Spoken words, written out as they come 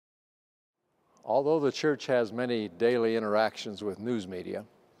Although the church has many daily interactions with news media,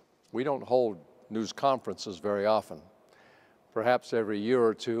 we don't hold news conferences very often. Perhaps every year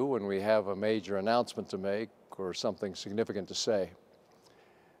or two when we have a major announcement to make or something significant to say.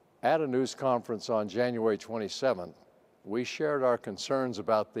 At a news conference on January 27th, we shared our concerns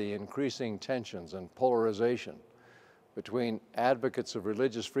about the increasing tensions and polarization between advocates of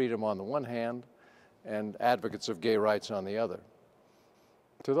religious freedom on the one hand and advocates of gay rights on the other.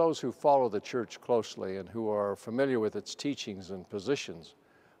 To those who follow the church closely and who are familiar with its teachings and positions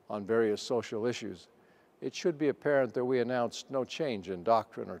on various social issues, it should be apparent that we announced no change in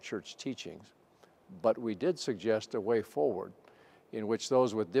doctrine or church teachings, but we did suggest a way forward in which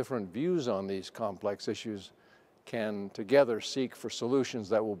those with different views on these complex issues can together seek for solutions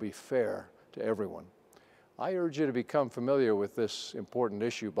that will be fair to everyone. I urge you to become familiar with this important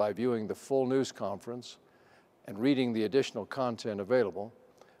issue by viewing the full news conference and reading the additional content available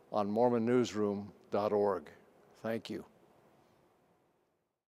on MormonNewsroom.org. Thank you.